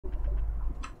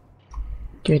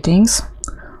Greetings.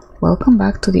 Welcome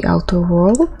back to the Outer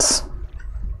Worlds.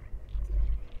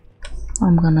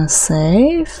 I'm gonna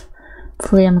save.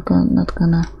 Hopefully I'm not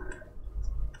gonna...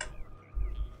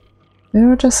 We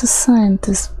were just a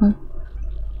scientist, but...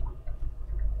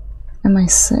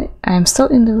 I'm still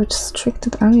in the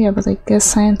restricted area, but I guess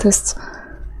scientists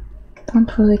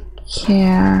don't really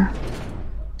care.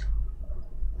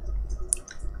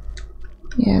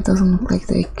 Yeah, it doesn't look like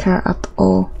they care at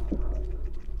all.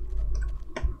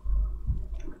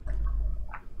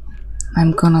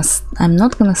 I'm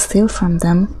not gonna steal from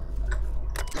them.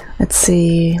 Let's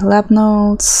see, lab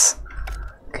notes.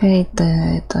 Okay,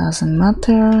 that doesn't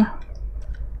matter.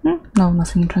 No,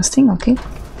 nothing interesting, okay.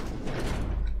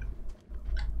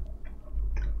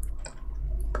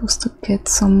 Supposed to get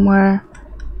somewhere.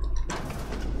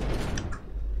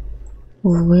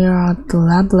 We're at the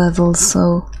lab level,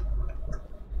 so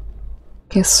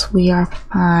guess we are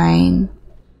fine.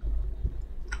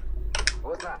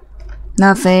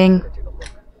 Nothing.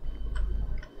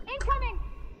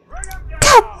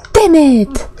 God damn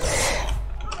it!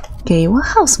 Okay, well,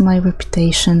 how's my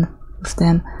reputation with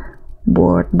them?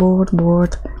 Board.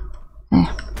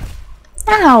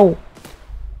 Ow!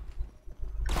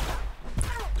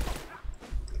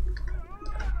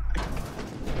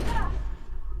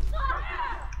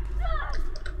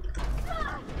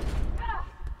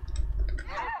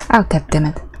 Oh, god damn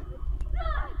it.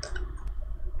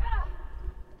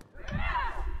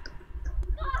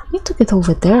 Need to get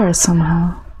over there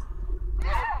somehow.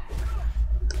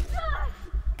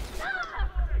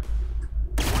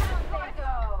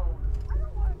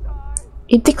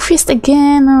 It decreased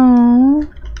again. Oh.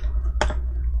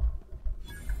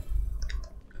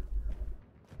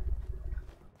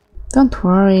 Don't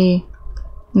worry.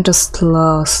 I'm just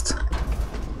lost.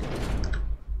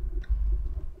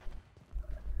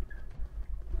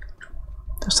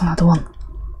 There's another one.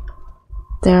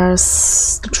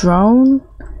 There's the drone.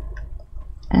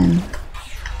 And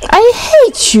I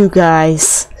hate you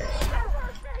guys.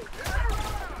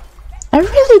 I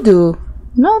really do.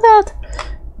 Know that?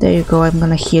 There you go, I'm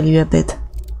gonna heal you a bit.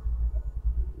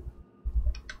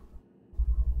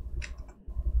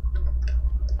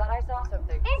 Thought I saw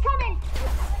something. Incoming!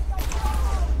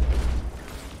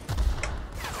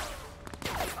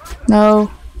 No.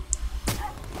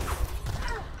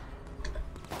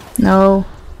 No.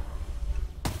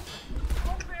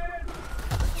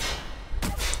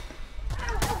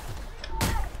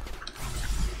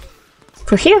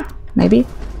 For here, maybe.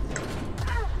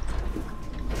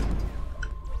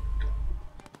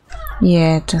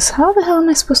 Yeah, just how the hell am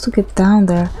I supposed to get down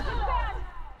there?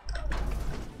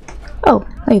 Oh,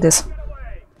 like this.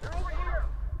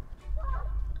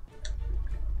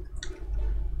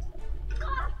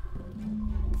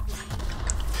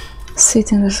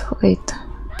 Sit in this. Wait.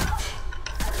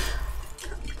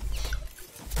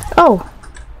 Oh.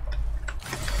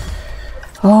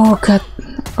 Oh god.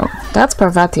 Oh, that's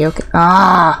Parvati. Okay.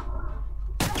 Ah.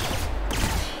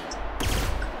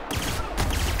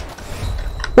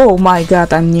 Oh my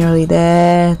god, I'm nearly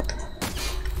dead.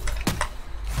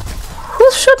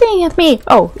 Who's shooting at me?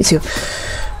 Oh, it's you.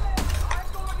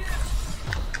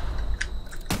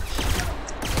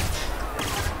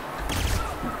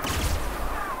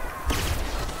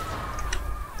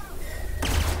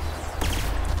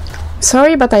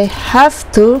 Sorry, but I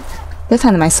have to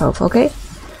defend myself, okay?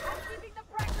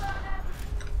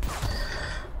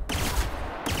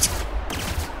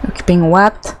 You're keeping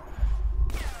what?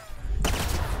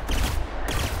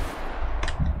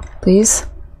 Please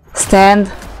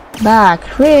stand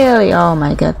back. Really? Oh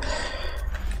my god.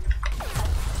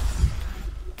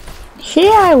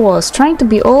 Here I was trying to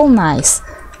be all nice.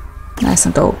 Nice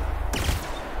and all.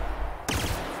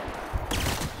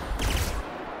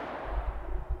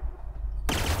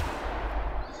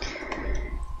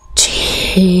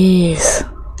 Jeez.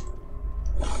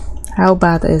 How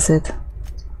bad is it?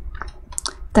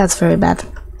 That's very bad.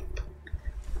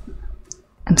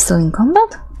 I'm still in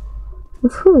combat?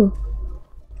 With who?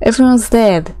 Everyone's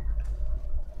dead.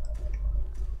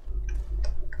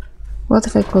 What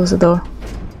if I close the door?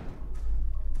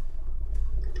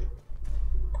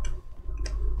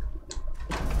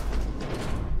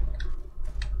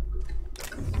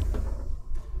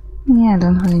 Yeah, I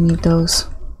don't really need those.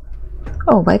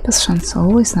 Oh, bypass chance,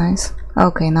 always nice.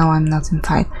 Okay, now I'm not in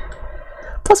fight.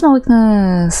 Plasma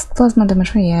weakness, plasma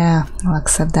damage, yeah, I'll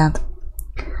accept that.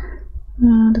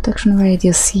 Detection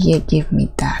radius, yeah, give me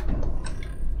that.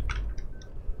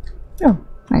 Oh,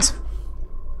 nice.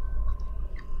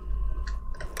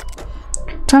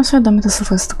 Transfer the metal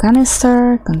sulfurs to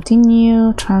canister,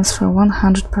 continue, transfer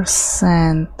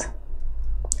 100%.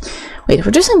 Wait,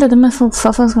 reducing the dimensional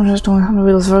self-less compared to 100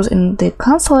 wheels rose in the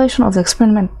constellation of the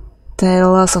experimental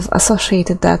loss of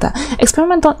associated data.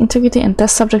 Experimental integrity and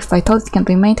test subject vitality can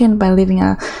be maintained by leaving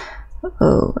a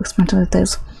experimental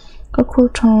details.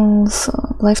 Occult channels,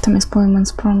 lifetime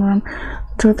employments program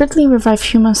to repeatedly revive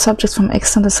human subjects from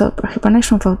extended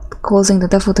hibernation without causing the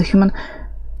death of the human.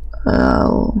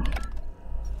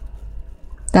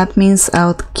 That means I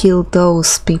would kill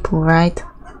those people, right?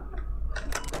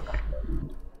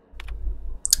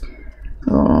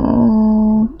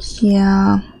 Oh,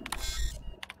 yeah.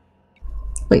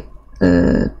 Wait,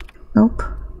 nope.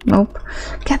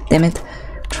 God damn it.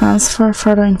 Transfer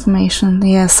further information.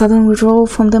 Yeah, sudden withdrawal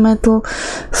from the metal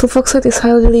sulfoxide is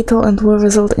highly lethal and will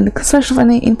result in the cancellation of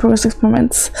any in-progress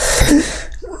experiments.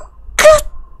 God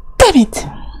damn it!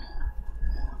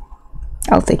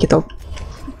 I'll take it all.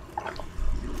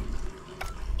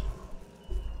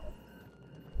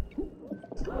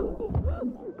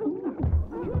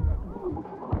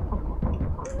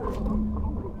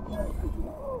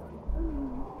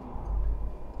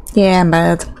 Yeah, I'm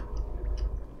bad.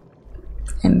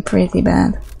 I'm pretty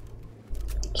bad.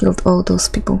 Killed all those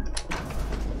people.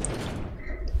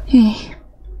 Hey.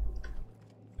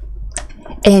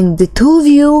 And the two of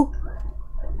you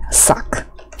suck.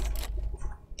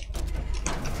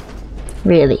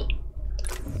 Really.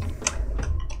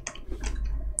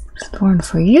 Sworn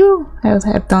for you, I would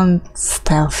have done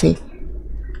stealthy.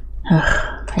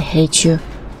 Ugh, I hate you.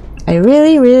 I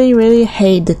really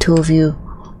hate the two of you.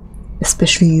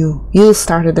 Especially you. You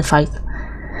started the fight.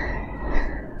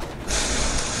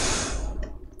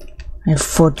 I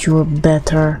thought you were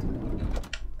better.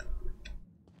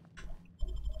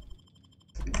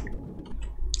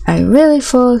 I really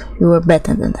thought you were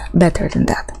better than that. God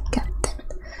damn it.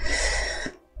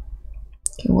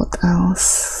 Okay, what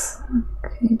else?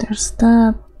 Okay, there's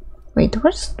that. Wait,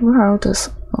 where are those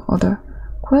other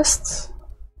quests?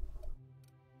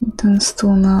 Intense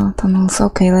tunnels.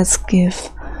 Okay, let's give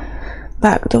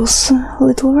back those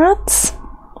little rats.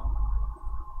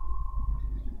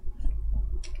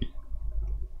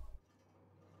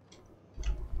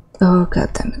 Oh,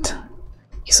 god damn it.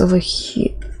 He's over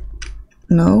here.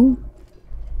 No.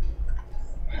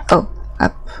 Oh,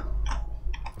 up.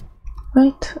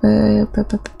 Right.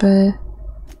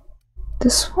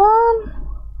 This one?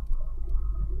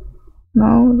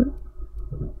 No.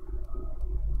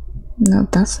 No,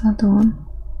 that's not the one.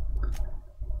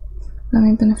 Let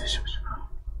me beneficial.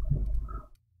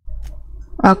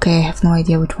 Okay, I have no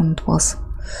idea which one it was.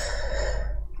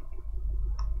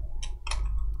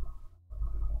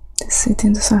 Sit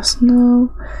in the stars.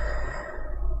 No.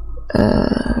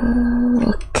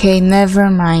 Okay,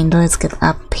 never mind. Let's get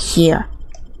up here.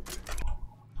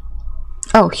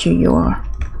 Oh, here you are.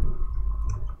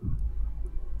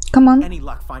 Come on. Any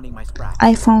luck finding my scratch?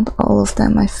 I found all of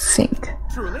them, I think.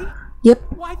 Truly? Yep.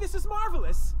 Why, this is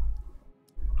marvelous.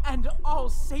 And all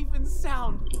safe and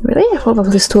sound. Really? I thought at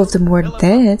least two of them were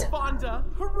dead. Vonda,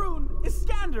 Haroon,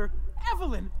 Iskander,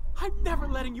 Evelyn. I'm never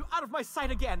letting you out of my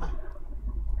sight again.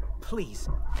 Please,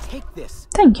 take this.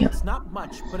 Thank you. It's not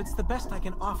much, but it's the best I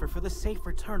can offer for the safe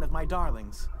return of my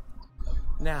darlings.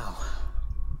 Now,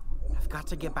 I've got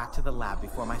to get back to the lab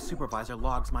before my supervisor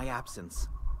logs my absence.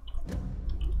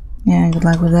 Yeah, good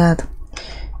luck with that.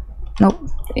 Nope.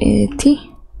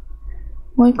 T.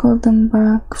 Why call them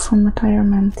back from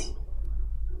retirement?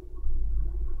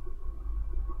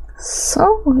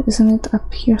 So, isn't it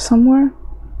up here somewhere?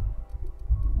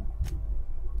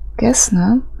 Guess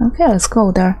not. Okay, let's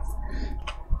go there.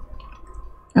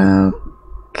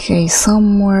 Okay,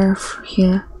 somewhere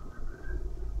here.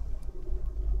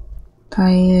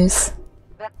 Tires.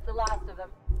 That's the last of them.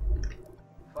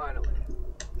 Finally.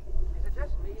 Is it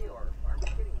just me, or are we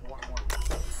getting more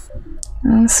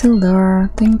and more? Still there.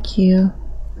 Thank you.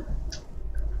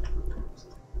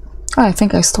 Oh, I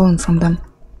think I stolen from them.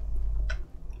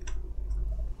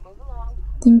 Move along.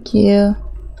 Thank you.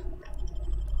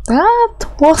 That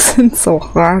wasn't so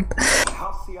hard.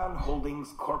 Halcyon Holdings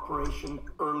Corporation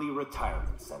Early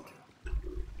Retirement Center.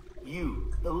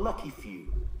 You, the lucky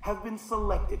few, have been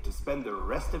selected to spend the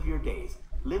rest of your days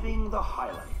living the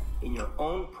high life in your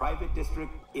own private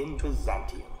district in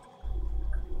Byzantium.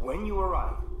 When you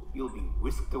arrive, you'll be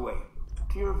whisked away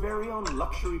to your very own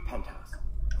luxury penthouse,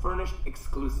 furnished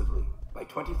exclusively by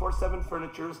 24/7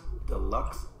 Furniture's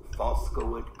deluxe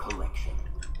Falskawood collection.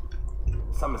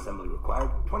 Some assembly required.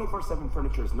 24/7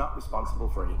 Furniture is not responsible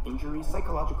for any injuries,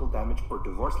 psychological damage, or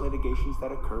divorce litigations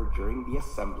that occur during the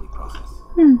assembly process.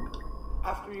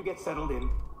 After you get settled in,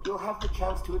 you'll have the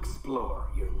chance to explore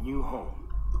your new home.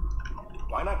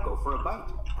 Why not go for a bite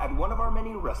at one of our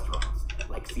many restaurants,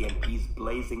 like CNP's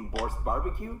Blazing Borscht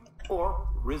Barbecue or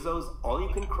Rizzo's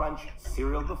all-you-can-crunch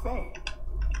cereal buffet.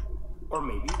 Or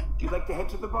maybe you'd like to head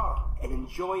to the bar and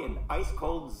enjoy an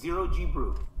ice-cold Zero-G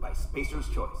Brew by Spacer's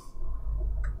Choice.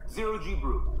 Zero-G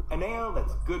Brew, an ale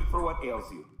that's good for what ails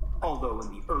you, although in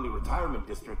the early retirement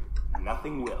district,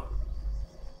 nothing will.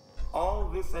 All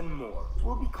this and more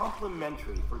will be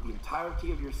complimentary for the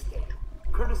entirety of your stay,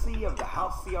 courtesy of the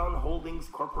Halcyon Holdings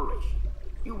Corporation.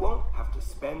 You won't have to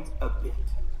spend a bit.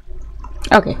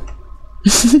 Okay.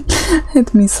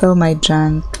 Let me sell my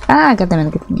junk. Ah,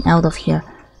 goddammit, get me out of here.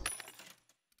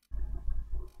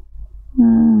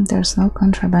 There's no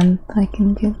contraband I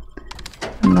can get.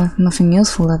 Nothing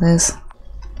useful, that is.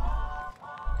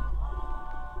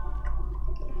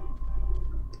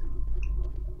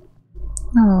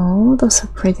 Oh, those are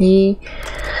pretty.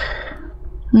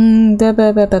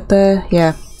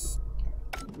 Yeah.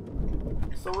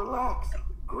 So relax,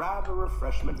 grab a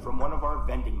refreshment from one of our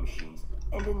vending machines,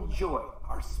 and enjoy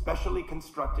our specially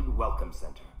constructed welcome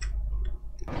center.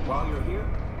 While you're here,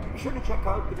 be sure to check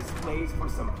out the displays for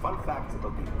some fun facts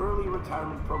about the early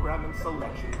retirement program and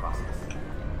selection process.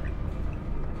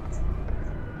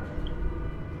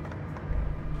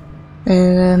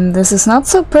 This is not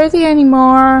so pretty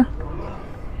anymore.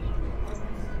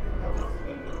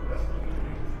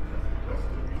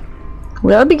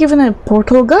 Will I be given a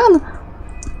portal gun?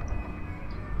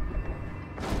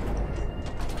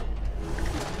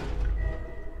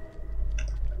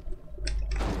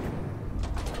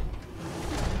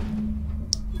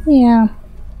 Yeah.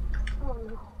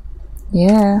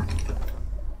 Yeah.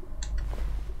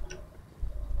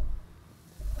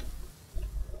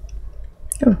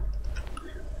 Oh.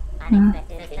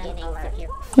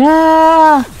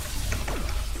 Yeah.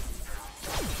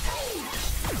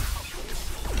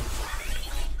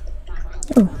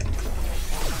 Oh.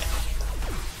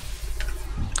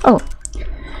 Oh.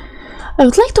 I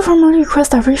would like to formally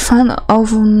request a refund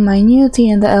of my new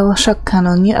T&L shock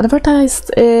cannon. You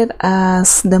advertised it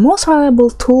as the most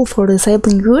valuable tool for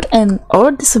disabling rude and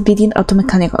or disobedient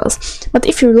automechanicals. But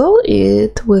if you load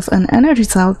it with an energy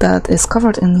cell that is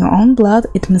covered in your own blood,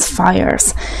 it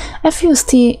misfires. I've used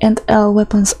T&L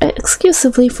weapons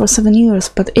exclusively for 7 years,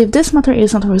 but if this matter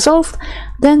is not resolved,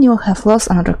 then you'll have lost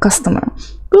another customer.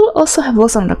 You'll also have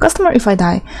lost another customer if I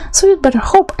die, so you'd better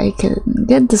hope I can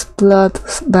get this blood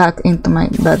back into my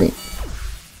body.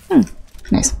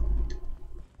 Nice.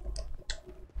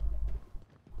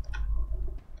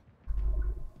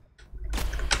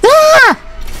 Ah!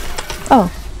 Oh.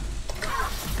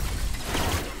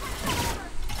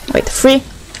 Wait, free?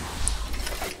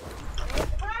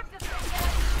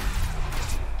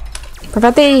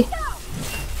 Perfetti!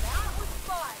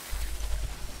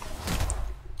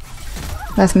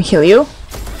 Let me heal you.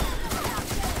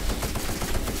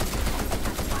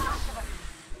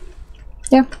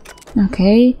 Yeah.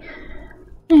 Okay.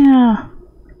 Yeah.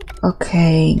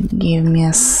 Okay, give me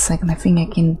a second. I think I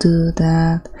can do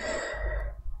that.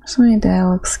 So many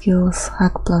dialogue skills.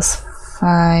 Hack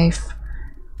 +5.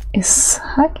 Is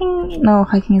hacking? No,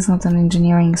 hacking is not an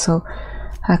engineering, so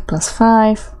hack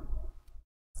 +5.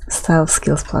 Stealth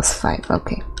skills +5.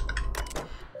 Okay.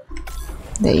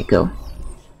 There you go.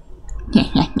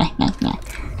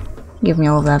 Give me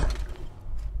all of that.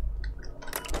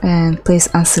 And place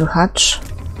unseal hatch.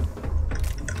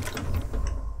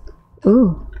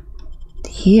 Ooh.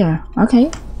 Here.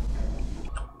 Okay.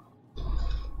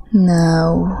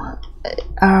 Now,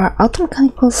 are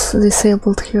automechanicals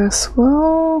disabled here as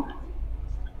well?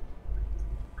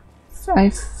 I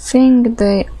think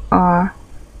they are.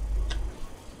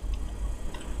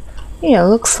 Yeah,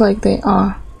 looks like they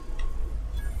are.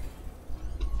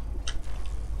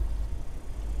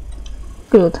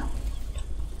 Good.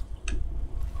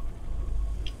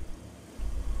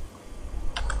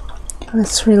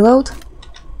 Let's reload.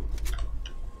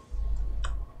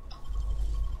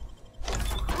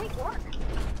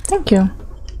 Thank you.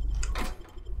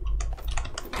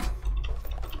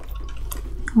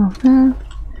 Okay.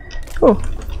 Oh.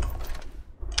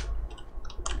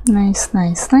 Nice,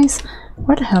 nice, nice.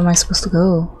 Where the hell am I supposed to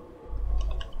go?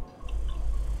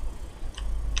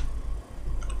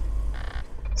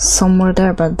 Somewhere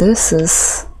there, but this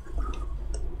is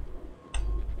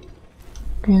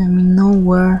getting me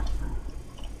nowhere.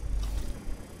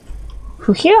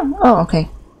 Through here? Oh, okay.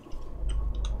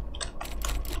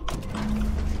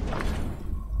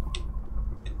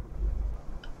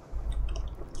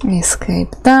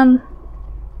 Escape done.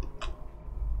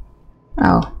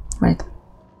 Oh, right.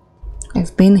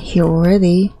 I've been here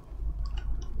already.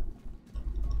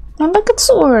 And back at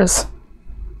sewers,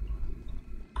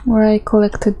 where I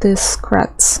collected these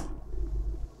scrats.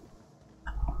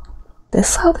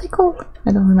 This how they called?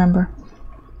 I don't remember.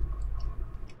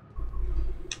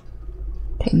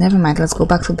 Okay, never mind. Let's go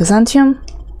back to Byzantium,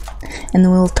 and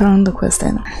we'll turn the quest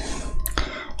in.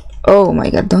 Oh my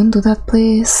god! Don't do that,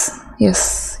 please.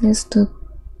 Yes, yes, do.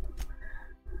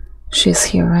 She's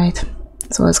here, right?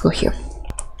 So let's go here.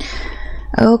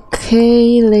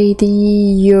 Okay, lady,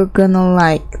 you're gonna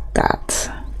like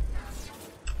that.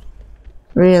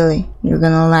 Really, you're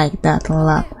gonna like that a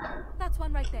lot. That's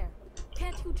one right there.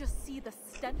 Can't you just see the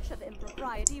stench of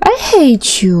impropriety? I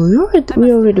hate you.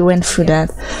 We already went through that.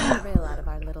 The real out of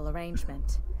our little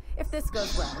arrangement. If this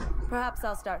goes well, perhaps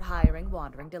I'll start hiring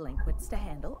wandering delinquents to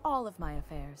handle all of my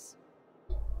affairs.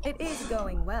 It is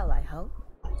going well, I hope.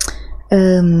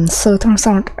 So it turns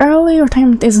out early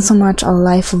retirement isn't so much a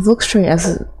life of luxury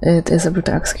as it is a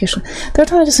brutal execution. The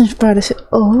retirement is inspired of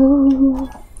oh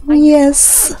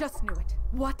yes. I just knew it.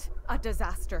 What a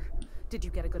disaster. Did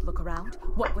you get a good look around?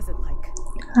 What was it like?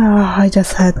 I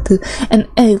just had to. An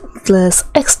endless,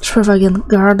 extravagant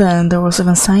garden. There was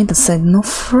even a sign that said no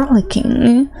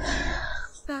frolicking.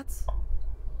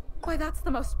 That's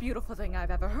the most beautiful thing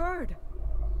I've ever heard.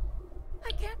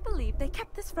 I can't believe they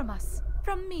kept this from us.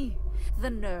 From me. The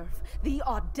nerve. The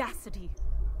audacity.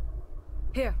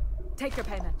 Here, take your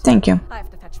payment. Thank you. I have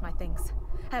to fetch my things.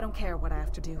 I don't care what I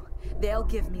have to do. They'll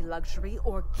give me luxury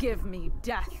or give me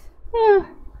death. Yeah.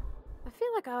 I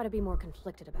feel like I ought to be more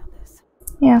conflicted about this.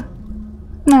 Yeah.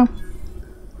 No.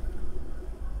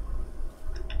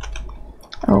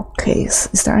 Okay, so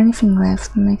is there anything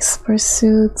left? Next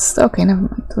pursuits. Okay, never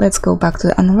mind. Let's go back to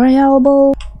the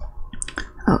unreliable.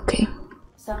 Okay.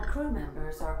 Some crew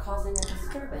members are causing a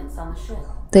disturbance on the ship.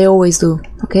 They always do,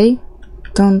 okay?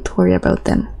 Don't worry about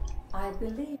them. I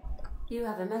believe you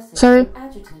have a message Sorry? from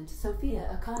Adjutant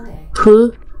Sophia Akande.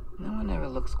 Who? No one ever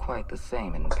looks quite the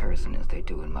same in person as they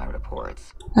do in my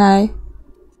reports. Hi.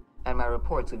 And my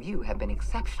reports of you have been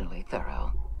exceptionally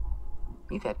thorough.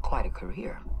 You've had quite a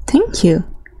career. Thank you.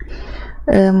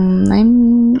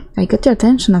 I got your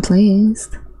attention at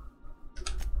least.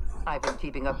 I've been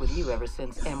keeping up with you ever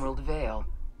since Emerald Vale.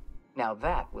 Now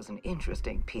that was an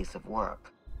interesting piece of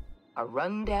work. A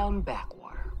rundown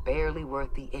backwater, barely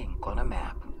worth the ink on a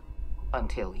map.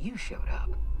 Until you showed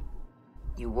up.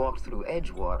 You walked through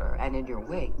Edgewater and in your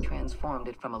wake transformed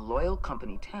it from a loyal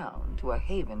company town to a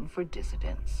haven for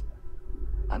dissidents.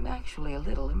 I'm actually a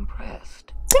little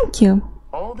impressed. Thank you.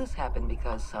 All this happened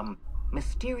because some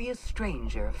mysterious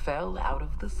stranger fell out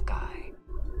of the sky.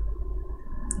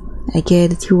 I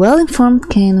get it. You're well informed.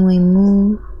 Can we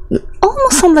move? You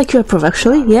almost sound like you approve,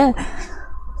 actually. Yeah.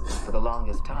 For the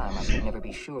longest time, I could never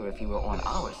be sure if you were on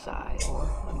our side or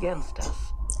against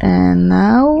us. And You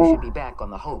now, should be back on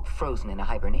the Hope, frozen in a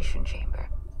hibernation chamber.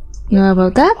 you know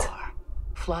about Here you that? are,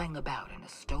 flying about in a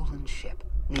stolen ship,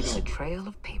 leaving a trail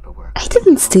of paperwork. I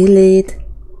didn't steal it.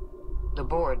 The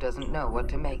board doesn't know what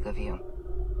to make of you.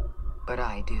 But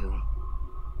I do.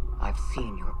 I've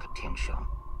seen your potential.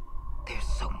 There's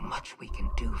so much we can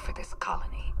do for this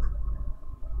colony.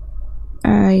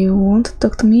 You want to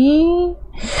talk to me?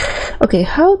 Okay,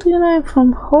 how do you know I'm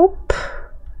from Hope?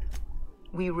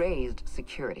 We raised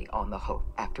security on the Hope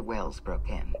after Wells broke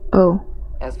in. Oh.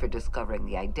 As for discovering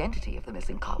the identity of the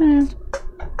missing colonist,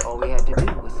 all we had to do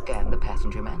was scan the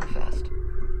passenger manifest.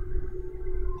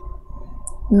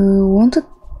 You want to?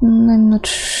 I'm not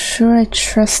sure I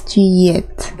trust you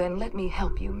yet. Then let me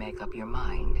help you make up your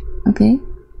mind. Okay.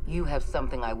 You have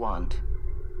something I want.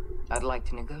 I'd like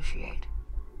to negotiate.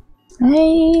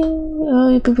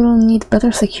 You people need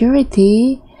better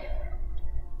security.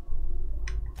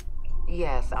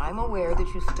 Yes, I'm aware that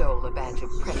you stole a batch of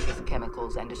precious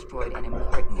chemicals and destroyed an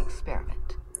important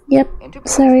experiment. Yep,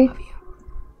 Enterprise sorry. of you,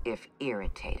 if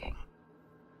irritating.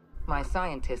 My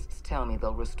scientists tell me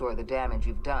they'll restore the damage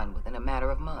you've done within a matter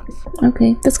of months.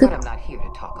 Okay, that's good. But I'm not here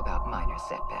to talk about minor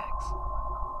setbacks.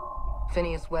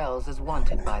 Phineas Wells is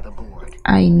wanted by the board.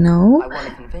 I know. I want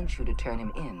to convince you to turn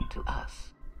him in to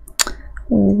us.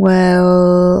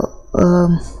 Well,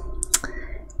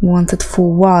 wanted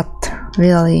for what,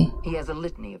 really? He has a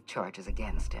litany of charges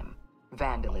against him.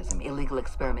 Vandalism, illegal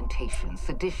experimentation,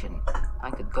 sedition.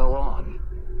 I could go on.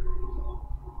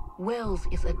 Wells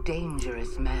is a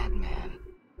dangerous madman.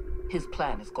 His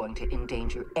plan is going to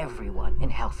endanger everyone in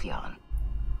Halcyon.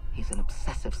 He's an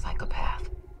obsessive psychopath.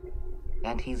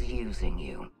 And he's using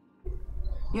you.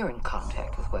 You're in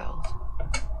contact with Wells.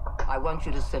 I want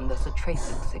you to send us a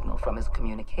tracing signal from his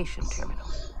communication terminal.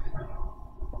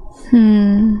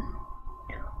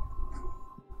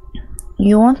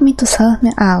 You want me to sell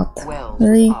me out? Wells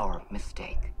Really? was our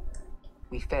mistake.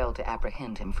 We failed to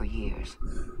apprehend him for years.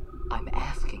 I'm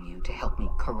asking you to help me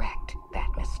correct that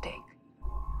mistake.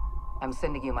 I'm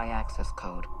sending you my access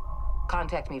code.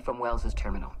 Contact me from Wells's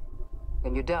terminal.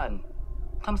 When you're done,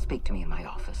 Come speak to me in my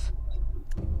office.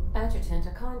 Adjutant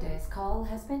Akonde's call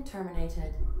has been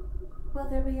terminated. Will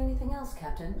there be anything else,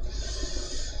 Captain?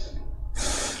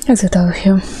 As I told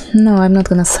you, no, I'm not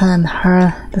gonna send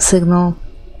her the signal.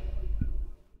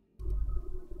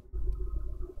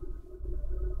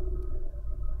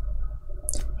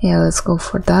 Yeah, let's go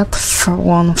for that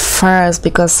one first,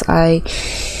 because I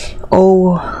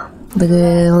owe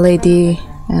the lady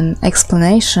an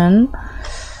explanation.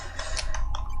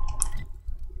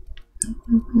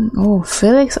 Oh,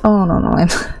 Felix? Oh, no, I'm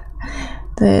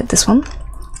this one.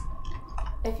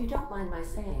 If you don't mind my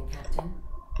saying, Captain,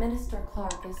 Minister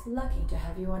Clark is lucky to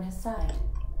have you on his side.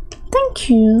 Thank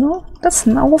you. That's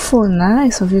awfully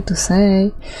nice of you to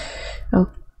say.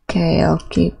 Okay, I'll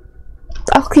keep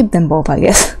them both, I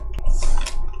guess.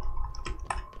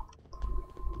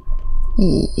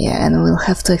 Yeah, and we'll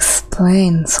have to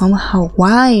explain somehow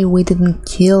why we didn't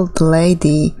kill the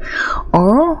lady,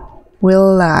 or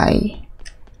will I?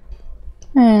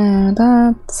 Yeah,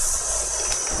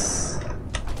 that's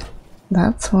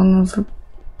one of the,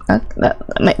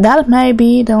 that may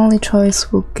be the only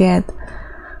choice we'll get,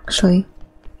 actually,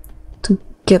 to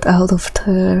get out of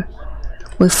there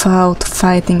without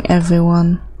fighting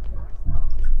everyone.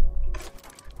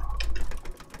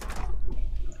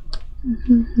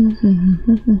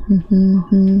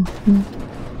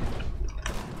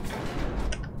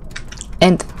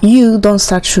 And you don't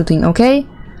start shooting, okay?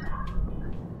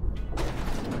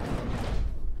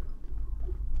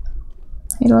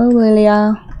 Hello,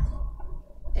 Lilia.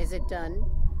 Is it done?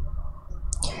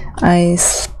 I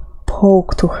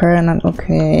spoke to her and I'm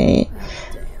okay. Oh,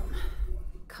 damn.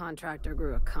 Contractor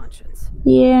grew a conscience.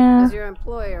 Yeah. As your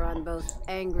employer, I'm both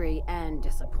angry and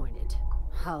disappointed.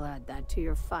 I'll add that to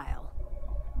your file.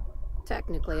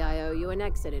 Technically, I owe you an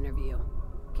exit interview.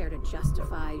 Care to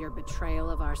justify your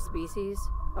betrayal of our species,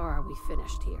 or are we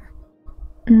finished here?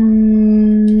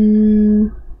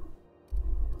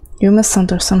 You must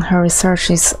understand her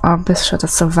research is our best shot at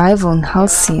survival in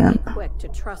Halcyon. You're quick to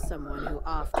trust someone who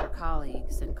offed her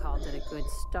colleagues and called it a good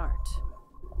start.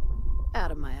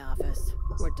 Out of my office.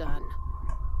 We're done.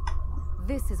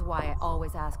 This is why I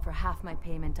always ask for half my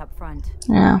payment up front.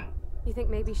 Yeah. You think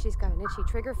maybe she's got an itchy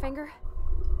trigger finger?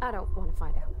 I don't want to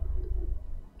find out.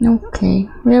 Okay,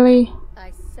 really?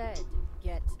 I said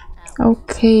get out.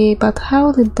 Okay, but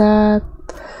how did that...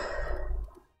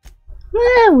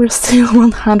 we're still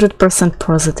 100%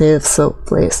 positive, so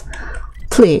please,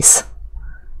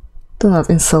 do not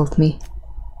insult me.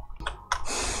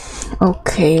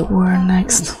 Okay, where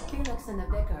next? Felix and the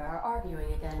vicar are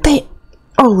arguing again. They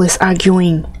always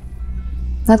arguing.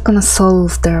 Not gonna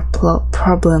solve their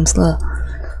problems.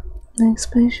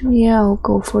 Next page, yeah, I'll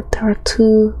go for Terra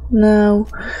 2 now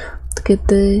to get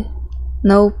the...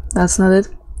 No, that's not it.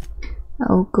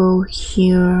 I'll go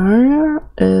here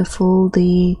for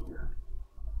the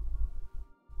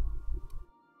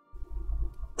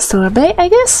Stellar Bay, I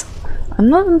guess? I'm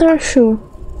not entirely sure.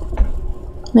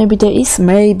 Maybe there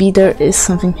is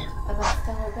something. About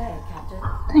Stellar Bay, Captain.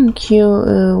 Thank you,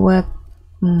 web.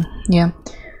 Yeah.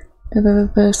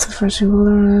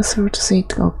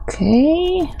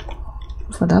 Okay.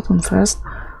 For that one first.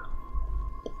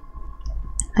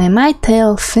 I might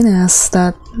tell Phineas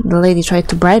that the lady tried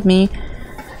to bribe me.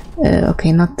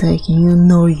 Okay, not taking you,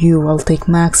 nor you. I'll take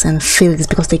Max and Felix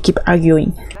because they keep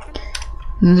arguing.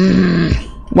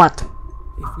 What?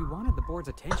 If we wanted the board's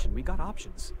attention, we got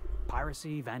options.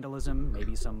 Piracy, vandalism,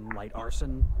 maybe some light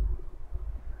arson.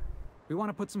 We want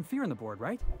to put some fear in the board,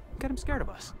 right? Get them scared of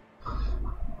us.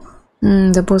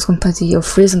 The board's got plenty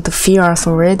of reason to fear us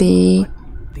already.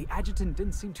 But the adjutant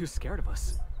didn't seem too scared of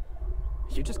us.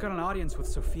 You just got an audience with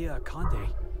Sophia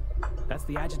Akonde. That's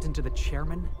the adjutant to the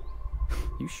chairman.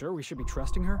 You sure we should be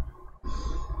trusting her?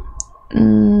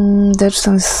 That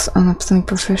sounds an upstanding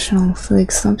professional.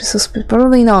 Felix, don't be suspicious.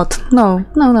 Probably not. No.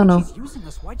 She's using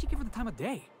us. Why'd you give her the time of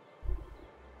day?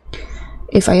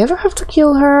 If I ever have to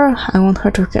kill her, I want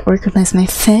her to recognize my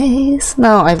face.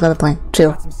 No, I've got a plan.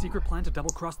 Chill. Got some secret plan to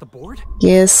double-cross the board?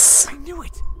 Yes. I knew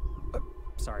it!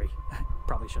 Sorry.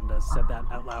 Probably shouldn't have said that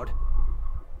out loud.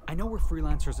 I know we're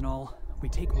freelancers and all. We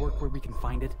take work where we can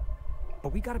find it.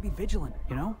 But we gotta be vigilant,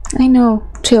 you know? I know.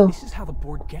 Chill. This is how the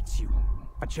board gets you.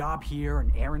 A job here,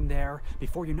 an errand there.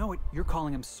 Before you know it, you're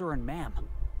calling him sir and ma'am.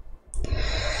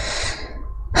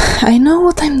 I know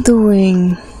what I'm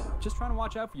doing. Just trying to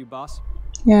watch out for you, boss.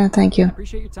 Yeah, thank you. I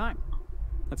appreciate your time.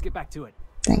 Let's get back to it.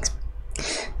 Thanks.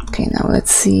 Okay, now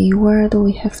let's see. Where do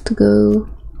we have to go?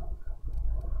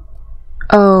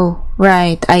 Oh,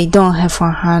 right. I don't have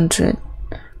 100.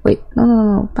 Wait,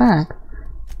 no. Back.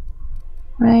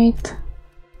 Right.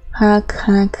 Hack.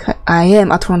 I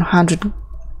am at 100.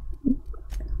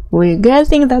 we're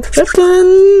getting that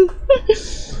weapon!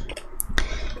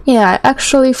 Yeah, I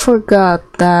actually forgot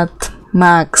that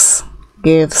Max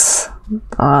gives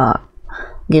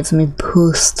me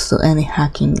boost to any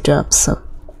hacking job, so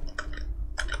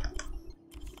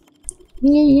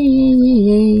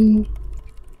yay.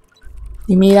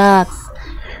 Give me that.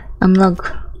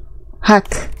 Unlock. Hack.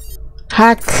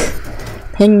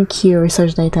 Thank you.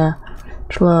 Research data.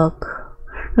 Look.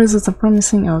 Results are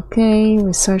promising. Okay.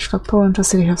 Research lab. Pro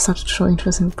interested. You have such a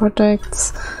interest in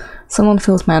projects. Someone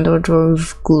fills my underdrawer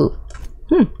with glue.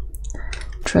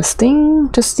 Interesting.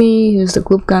 Justy used the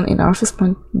glue gun in our office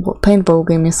paintball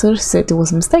game yesterday. She said it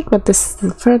was a mistake, but this is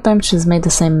the third time she's made the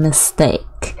same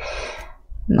mistake.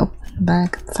 Nope.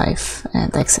 Back 5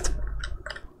 and exit.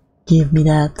 Give me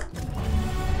that.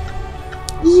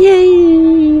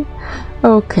 Yay!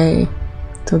 Okay,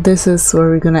 so this is where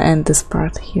we're gonna end this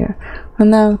part here. For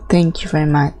now, thank you very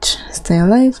much. Stay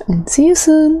alive and see you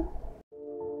soon!